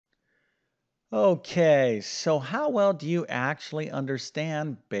Okay, so how well do you actually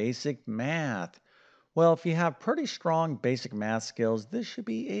understand basic math? Well, if you have pretty strong basic math skills, this should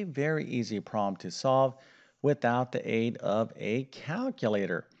be a very easy problem to solve without the aid of a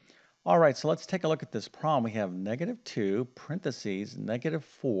calculator. All right, so let's take a look at this problem. We have -2 parentheses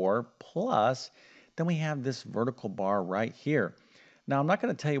 -4 plus, then we have this vertical bar right here. Now, I'm not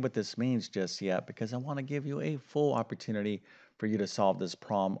going to tell you what this means just yet because I want to give you a full opportunity for you to solve this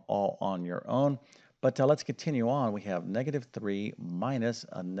problem all on your own. But let's continue on. We have -3 minus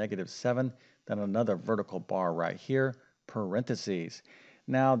a -7, then another vertical bar right here, parentheses.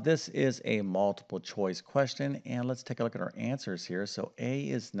 Now, this is a multiple choice question, and let's take a look at our answers here. So A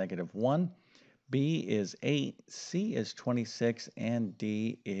is -1, B is 8, C is 26, and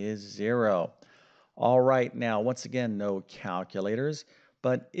D is 0. All right, now, once again, no calculators,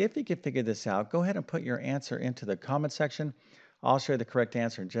 but if you can figure this out, go ahead and put your answer into the comment section. I'll show you the correct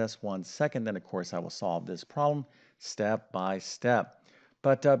answer in just 1 second. Then, of course, I will solve this problem step by step.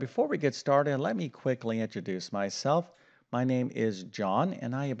 But before we get started, let me quickly introduce myself. My name is John,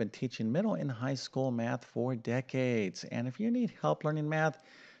 and I have been teaching middle and high school math for decades. And if you need help learning math,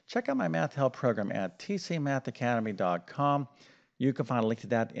 check out my math help program at tcmathacademy.com. You can find a link to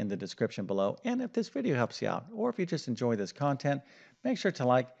that in the description below. And if this video helps you out, or if you just enjoy this content, make sure to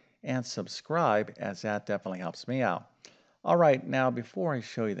like and subscribe, as that definitely helps me out. All right, now before I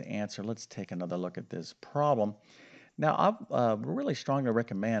show you the answer, let's take another look at this problem. Now, I really strongly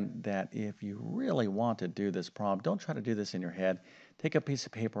recommend that if you really want to do this problem, don't try to do this in your head. Take a piece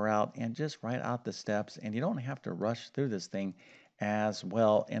of paper out and just write out the steps, and you don't have to rush through this thing as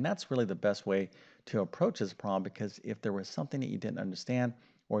well. And that's really the best way to approach this problem because if there was something that you didn't understand,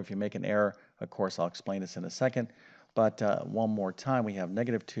 or if you make an error, of course, I'll explain this in a second. But one more time, we have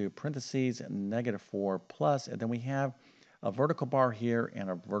 -2 parentheses, -4 plus, and then we have a vertical bar here and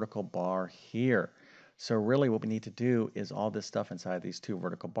a vertical bar here. So really what we need to do is all this stuff inside these two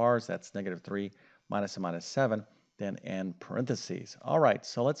vertical bars, that's -3 minus a -7, then end parentheses. All right,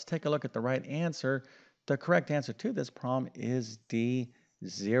 so let's take a look at the right answer. The correct answer to this problem is D,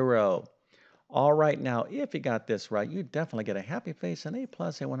 0. All right, now if you got this right, you definitely get a happy face, an A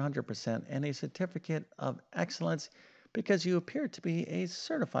plus, a 100%, and a certificate of excellence because you appear to be a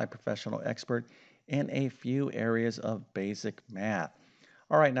certified professional expert in a few areas of basic math.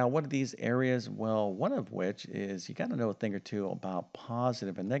 All right, now what are these areas? Well, one of which is you got to know a thing or two about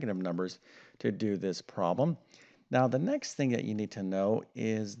positive and negative numbers to do this problem. Now, the next thing that you need to know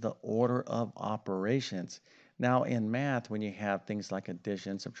is the order of operations. Now, in math, when you have things like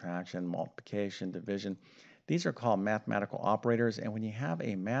addition, subtraction, multiplication, division, these are called mathematical operators. And when you have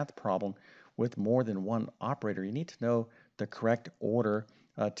a math problem with more than one operator, you need to know the correct order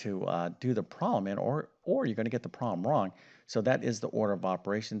to do the problem in, or you're going to get the problem wrong. So that is the order of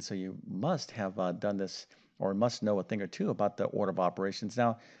operations. So you must have done this or must know a thing or two about the order of operations.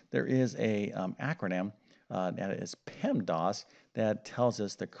 Now, there is a acronym that is PEMDAS that tells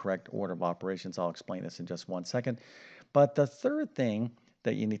us the correct order of operations. I'll explain this in just 1 second. But the third thing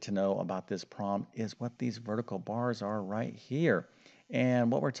that you need to know about this problem is what these vertical bars are right here.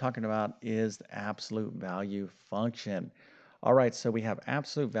 And what we're talking about is the absolute value function. All right, so we have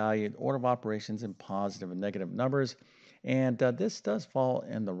absolute value, order of operations in positive and negative numbers. And this does fall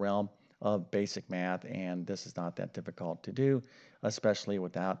in the realm of basic math, and this is not that difficult to do, especially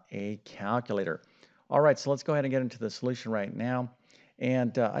without a calculator. All right, so let's go ahead and get into the solution right now.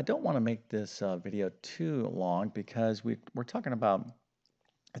 And I don't want to make this video too long because we're talking about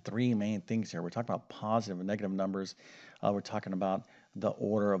three main things here. We're talking about positive and negative numbers. We're talking about the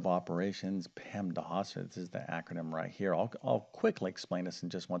order of operations, PEMDAS. This is the acronym right here. I'll quickly explain this in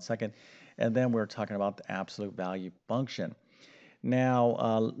just 1 second. And then we're talking about the absolute value function.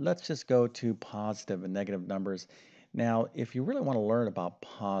 Now, let's just go to positive and negative numbers. Now, if you really want to learn about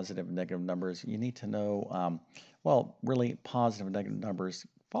positive and negative numbers, you need to know, well, really positive and negative numbers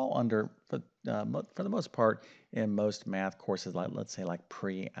fall under, for the most part, in most math courses, like let's say like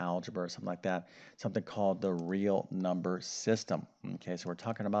pre-algebra or something like that, something called the real number system. Okay, so we're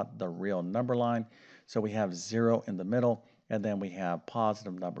talking about the real number line. So we have 0 in the middle, and then we have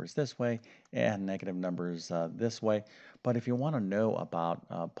positive numbers this way and negative numbers this way. But if you want to know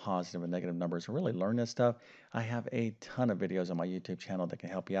about positive and negative numbers and really learn this stuff, I have a ton of videos on my YouTube channel that can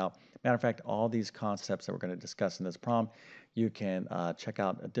help you out. Matter of fact, all these concepts that we're going to discuss in this problem, you can check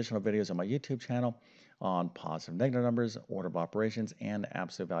out additional videos on my YouTube channel on positive and negative numbers, order of operations, and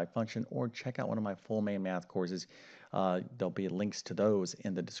absolute value function, or check out one of my full main math courses. There'll be links to those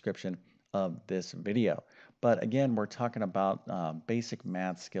in the description of this video. But again, we're talking about basic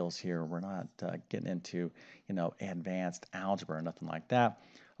math skills here. We're not getting into, advanced algebra or nothing like that.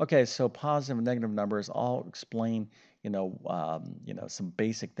 Okay, so positive and negative numbers. I'll explain, some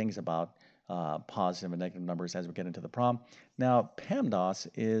basic things about positive and negative numbers as we get into the problem. Now, PEMDAS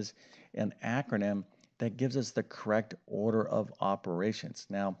is an acronym that gives us the correct order of operations.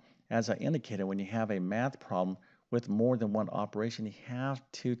 Now, as I indicated, when you have a math problem with more than one operation, you have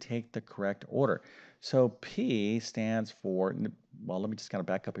to take the correct order. So P stands for, well, let me just kind of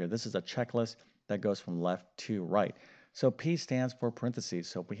back up here. This is a checklist that goes from left to right. So P stands for parentheses.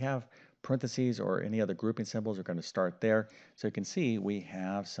 So if we have parentheses or any other grouping symbols, we're going to start there. So you can see we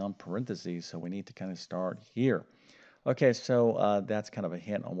have some parentheses. So we need to kind of start here. Okay, so that's kind of a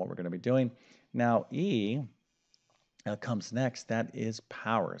hint on what we're going to be doing. Now E comes next. That is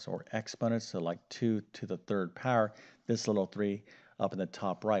powers or exponents. So like 2 to the third power. This little 3 up in the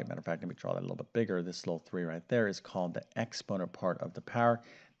top right. Matter of fact, let me draw that a little bit bigger. This little 3 right there is called the exponent part of the power.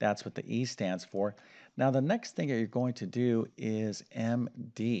 That's what the E stands for. Now, the next thing that you're going to do is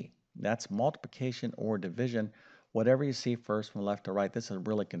MD. That's multiplication or division. Whatever you see first from left to right, this is a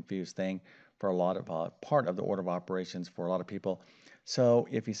really confused thing for a lot of part of the order of operations for a lot of people. So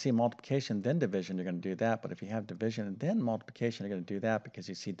if you see multiplication, then division, you're going to do that. But if you have division and then multiplication, you're going to do that because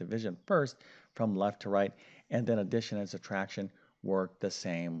you see division first from left to right, and then addition and subtraction work the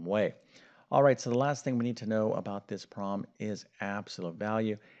same way. All right, so the last thing we need to know about this problem is absolute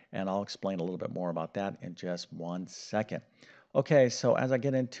value, and I'll explain a little bit more about that in just 1 second. Okay, so as I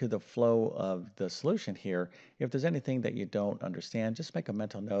get into the flow of the solution here, if there's anything that you don't understand, just make a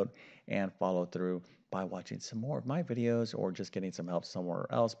mental note and follow through by watching some more of my videos or just getting some help somewhere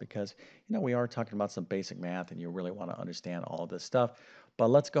else because, we are talking about some basic math and you really want to understand all of this stuff. But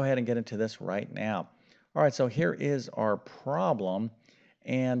let's go ahead and get into this right now. All right, so here is our problem.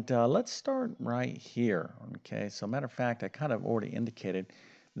 And let's start right here. Okay, so matter of fact, I kind of already indicated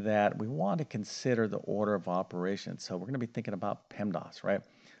that we want to consider the order of operations. So we're going to be thinking about PEMDAS, right?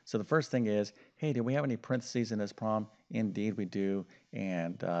 So the first thing is, hey, do we have any parentheses in this problem? Indeed, we do,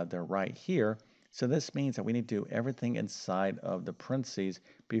 and they're right here. So this means that we need to do everything inside of the parentheses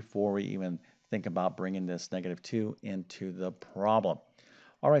before we even think about bringing this -2 into the problem.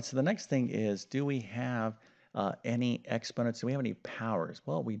 All right, so the next thing is, do we have any exponents? Do we have any powers?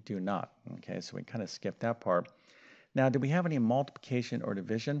 Well, we do not. Okay, so we kind of skipped that part. Now, do we have any multiplication or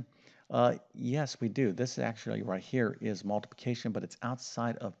division? Yes, we do. This is actually right here is multiplication, but it's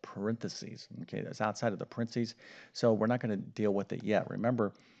outside of parentheses. Okay, it's outside of the parentheses, so we're not going to deal with it yet.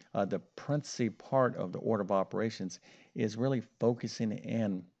 Remember, the parenthesis part of the order of operations is really focusing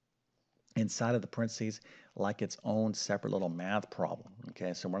in inside of the parentheses like its own separate little math problem.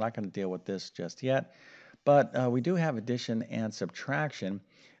 Okay, so we're not going to deal with this just yet. But we do have addition and subtraction.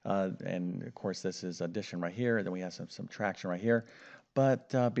 And of course, this is addition right here. Then we have some subtraction right here.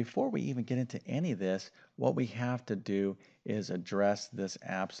 But before we even get into any of this, what we have to do is address this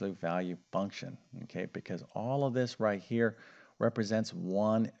absolute value function, okay? Because all of this right here represents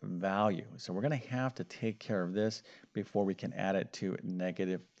one value. So we're going to have to take care of this before we can add it to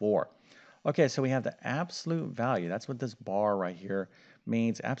 -4. Okay, so we have the absolute value. That's what this bar right here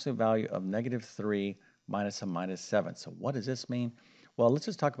means. Absolute value of -3 minus a -7. So what does this mean? Well, let's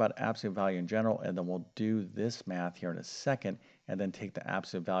just talk about absolute value in general, and then we'll do this math here in a second, and then take the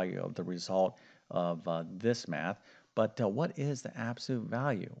absolute value of the result of this math. But what is the absolute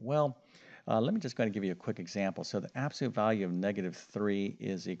value? Well, let me just go ahead and give you a quick example. So the absolute value of -3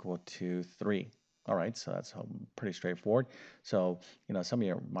 is equal to 3. All right, so that's pretty straightforward. So, some of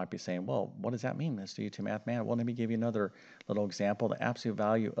you might be saying, well, what does that mean, Mr. YouTube Math Man? Well, let me give you another little example. The absolute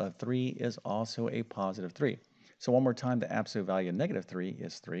value of 3 is also a positive 3. So one more time, the absolute value of -3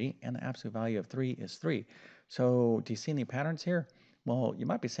 is 3, and the absolute value of 3 is 3. So do you see any patterns here? Well, you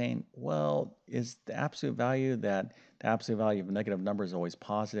might be saying, well, is the absolute value that the absolute value of a negative number is always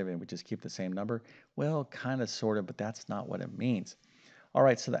positive and we just keep the same number? Well, kind of, sort of, but that's not what it means. All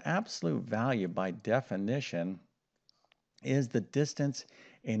right, so the absolute value by definition is the distance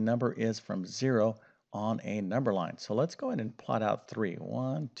a number is from 0 on a number line. So let's go ahead and plot out 3.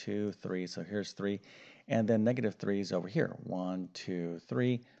 1, 2, 3. So here's 3. And then -3 is over here. 1, 2,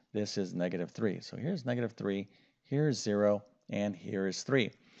 3. This is -3. So here's -3. Here's 0. And here is 3.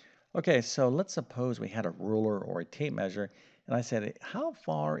 Okay, so let's suppose we had a ruler or a tape measure. And I said, how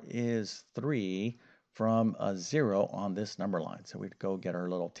far is 3 from a 0 on this number line? So we'd go get our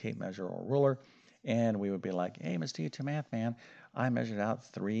little tape measure or ruler. And we would be like, hey, Mr. YouTube Math Man, I measured out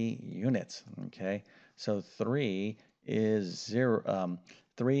 3 units. Okay, so 3 is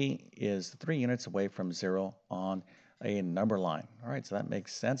 3 units away from 0 on a number line. All right, so that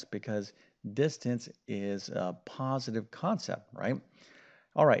makes sense because distance is a positive concept, right?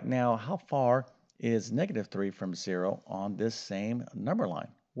 All right, now how far is -3 from 0 on this same number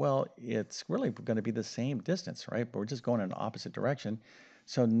line? Well, it's really going to be the same distance, right? But we're just going in the opposite direction.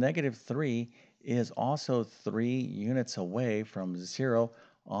 So negative 3 is also 3 units away from 0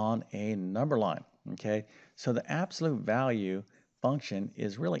 on a number line, okay? So the absolute value function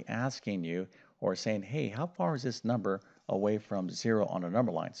is really asking you or saying, hey, how far is this number away from 0 on a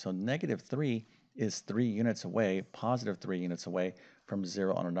number line? So negative 3 is 3 units away, positive 3 units away from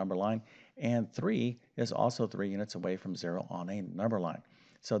 0 on a number line, and 3 is also 3 units away from 0 on a number line.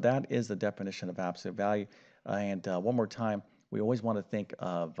 So that is the definition of absolute value. And one more time, we always want to think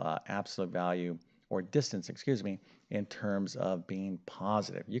of absolute value or distance, excuse me, in terms of being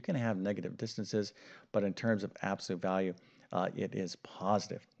positive. You can have negative distances, but in terms of absolute value, it is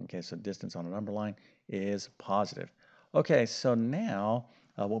positive. Okay, so distance on a number line is positive. Okay, so now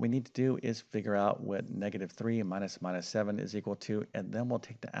what we need to do is figure out what negative 3 minus minus 7 is equal to, and then we'll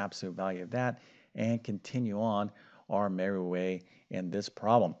take the absolute value of that and continue on our merry way in this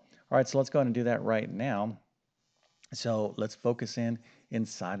problem. All right, so let's go ahead and do that right now. So let's focus in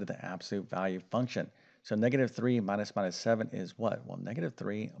inside of the absolute value function. So negative 3 minus minus 7 is what? Well, negative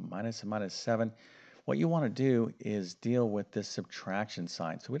 3 minus minus 7. What you want to do is deal with this subtraction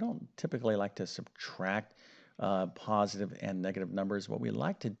sign. So we don't typically like to subtract positive and negative numbers. What we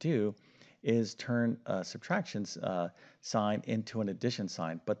like to do is turn a subtraction sign into an addition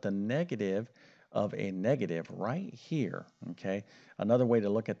sign. But the negative of a negative right here, okay? Another way to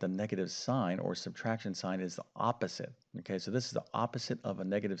look at the negative sign or subtraction sign is the opposite, okay? So this is the opposite of a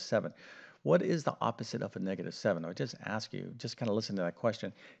negative 7. What is the opposite of a negative 7? I just ask you, just kind of listen to that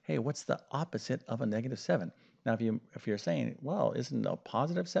question. Hey, what's the opposite of a negative 7? Now, if you're saying, well, isn't a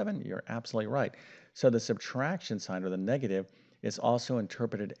positive 7? You're absolutely right. So the subtraction sign or the negative is also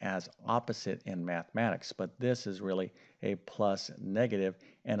interpreted as opposite in mathematics, but this is really a plus negative,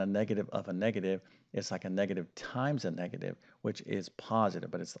 and a negative of a negative is like a negative times a negative, which is positive,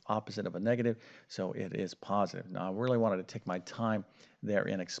 but it's the opposite of a negative, so it is positive. Now, I really wanted to take my time there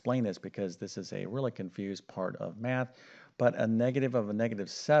and explain this because this is a really confused part of math, but a negative of a negative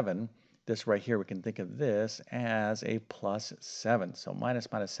 7, this right here, we can think of this as a plus 7. So minus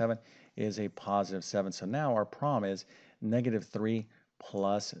minus 7 is a positive 7. So now our problem is negative 3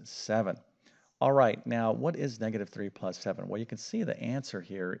 plus 7. All right, now what is negative 3 plus 7? Well, you can see the answer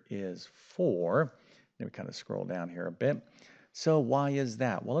here is 4. Let me kind of scroll down here a bit. So why is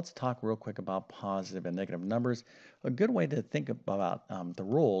that? Well, let's talk real quick about positive and negative numbers. A good way to think about the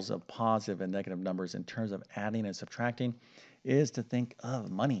rules of positive and negative numbers in terms of adding and subtracting is to think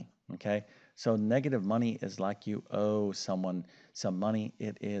of money, okay? So negative money is like you owe someone some money.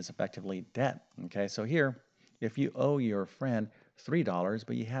 It is effectively debt, okay? So here, if you owe your friend $3,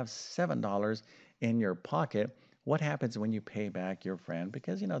 but you have $7 in your pocket, what happens when you pay back your friend?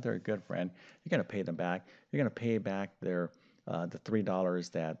 Because you know they're a good friend, you're going to pay them back. You're going to pay back the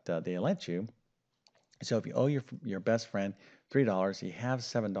 $3 that they lent you. So if you owe your best friend $3, you have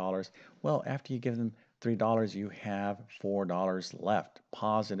 $7. Well, after you give them $3, you have $4 left,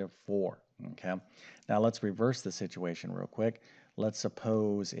 positive 4. Okay. Now let's reverse the situation real quick. Let's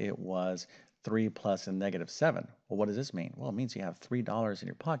suppose it was 3 plus a negative 7. Well, what does this mean? Well, it means you have $3 in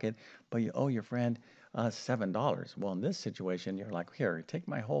your pocket, but you owe your friend $7. Well, in this situation, you're like, here, take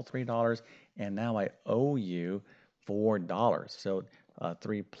my whole $3, and now I owe you $4. So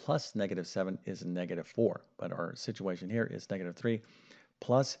 3 plus negative 7 is negative 4. But our situation here is negative 3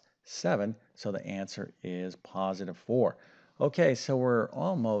 plus 7. So the answer is positive 4. Okay, so we're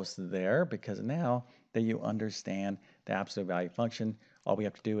almost there because now that you understand the absolute value function, all we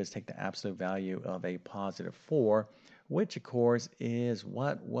have to do is take the absolute value of a positive 4, which of course is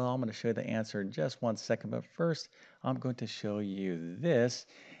what? Well, I'm going to show you the answer in just 1 second, but first I'm going to show you this,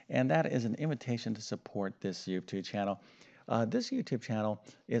 and that is an invitation to support this YouTube channel. This YouTube channel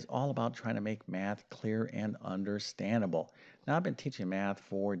is all about trying to make math clear and understandable. Now, I've been teaching math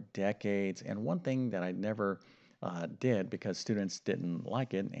for decades, and one thing that I never did because students didn't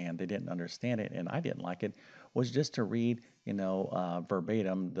like it and they didn't understand it and I didn't like it was just to read,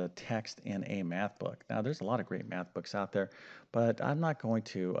 verbatim the text in a math book. Now, there's a lot of great math books out there, but I'm not going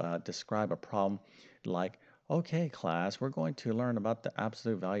to describe a problem like, okay, class, we're going to learn about the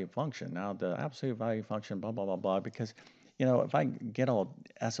absolute value function. Now, the absolute value function, blah, blah, blah, blah, because if I get all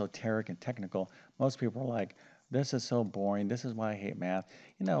esoteric and technical, most people are like, this is so boring. This is why I hate math.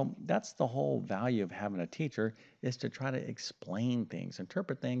 That's the whole value of having a teacher is to try to explain things,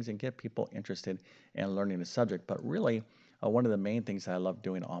 interpret things, and get people interested in learning the subject. But really, one of the main things I love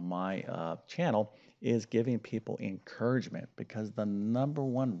doing on my channel is giving people encouragement because the number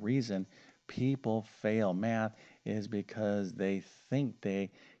one reason people fail math is because they think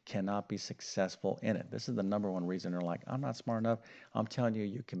they cannot be successful in it. This is the number one reason they're like, I'm not smart enough. I'm telling you,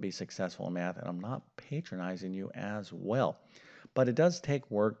 you can be successful in math, and I'm not patronizing you as well. But it does take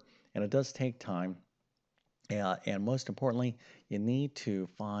work and it does take time. And most importantly, you need to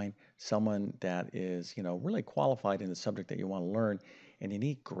find someone that is, really qualified in the subject that you want to learn, and you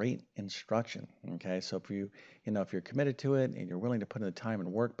need great instruction. Okay, so if you're committed to it and you're willing to put in the time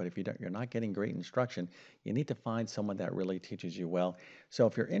and work, but if you're not getting great instruction, you need to find someone that really teaches you well. So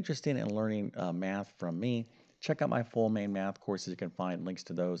if you're interested in learning math from me, check out my full main math courses. You can find links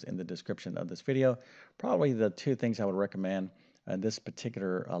to those in the description of this video. Probably the two things I would recommend this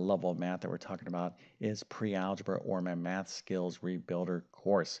particular level of math that we're talking about is pre-algebra or my math skills rebuilder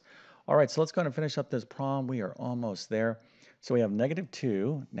course. All right, so let's go ahead and finish up this problem. We are almost there. So we have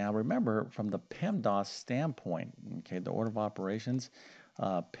 -2. Now remember, from the PEMDAS standpoint, okay, the order of operations,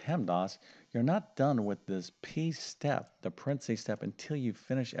 PEMDAS, you're not done with this P step, the parentheses step, until you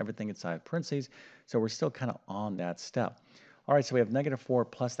finish everything inside parentheses. So we're still kind of on that step. All right, so we have -4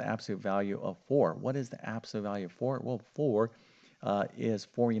 plus the absolute value of 4. What is the absolute value of 4? Well, 4 is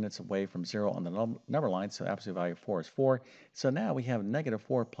 4 units away from 0 on the number line, so absolute value of 4 is 4. So now we have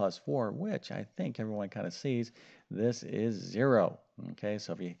 -4 plus 4, which I think everyone kind of sees. This is 0. Okay,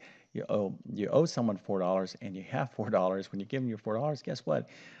 so if you owe someone $4 and you have $4, when you give them your $4, guess what?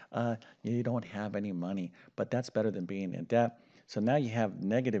 You don't have any money, but that's better than being in debt. So now you have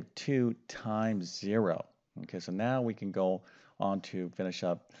 -2 times 0. Okay, so now we can go on to finish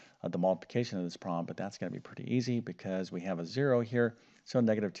up the multiplication of this problem, but that's going to be pretty easy because we have a 0 here. So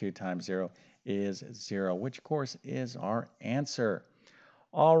 -2 times 0 is 0, which of course is our answer.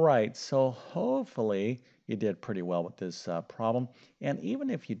 All right, so hopefully you did pretty well with this problem. And even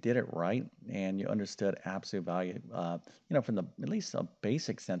if you did it right and you understood absolute value, from at least a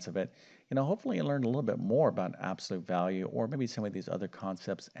basic sense of it, hopefully you learned a little bit more about absolute value or maybe some of these other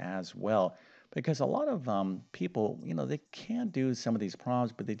concepts as well. Because a lot of people, they can do some of these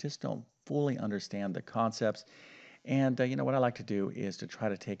problems, but they just don't fully understand the concepts. And what I like to do is to try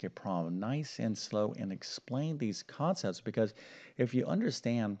to take a problem nice and slow and explain these concepts because if you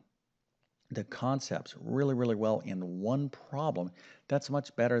understand the concepts really, really well in one problem, that's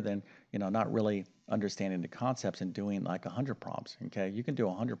much better than, not really understanding the concepts and doing like 100 problems. Okay, you can do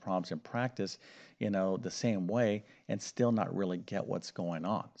 100 problems in practice, the same way and still not really get what's going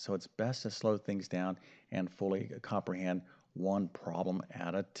on. So it's best to slow things down and fully comprehend one problem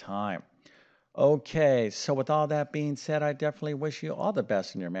at a time. Okay, so with all that being said, I definitely wish you all the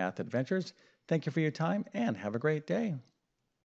best in your math adventures. Thank you for your time and have a great day.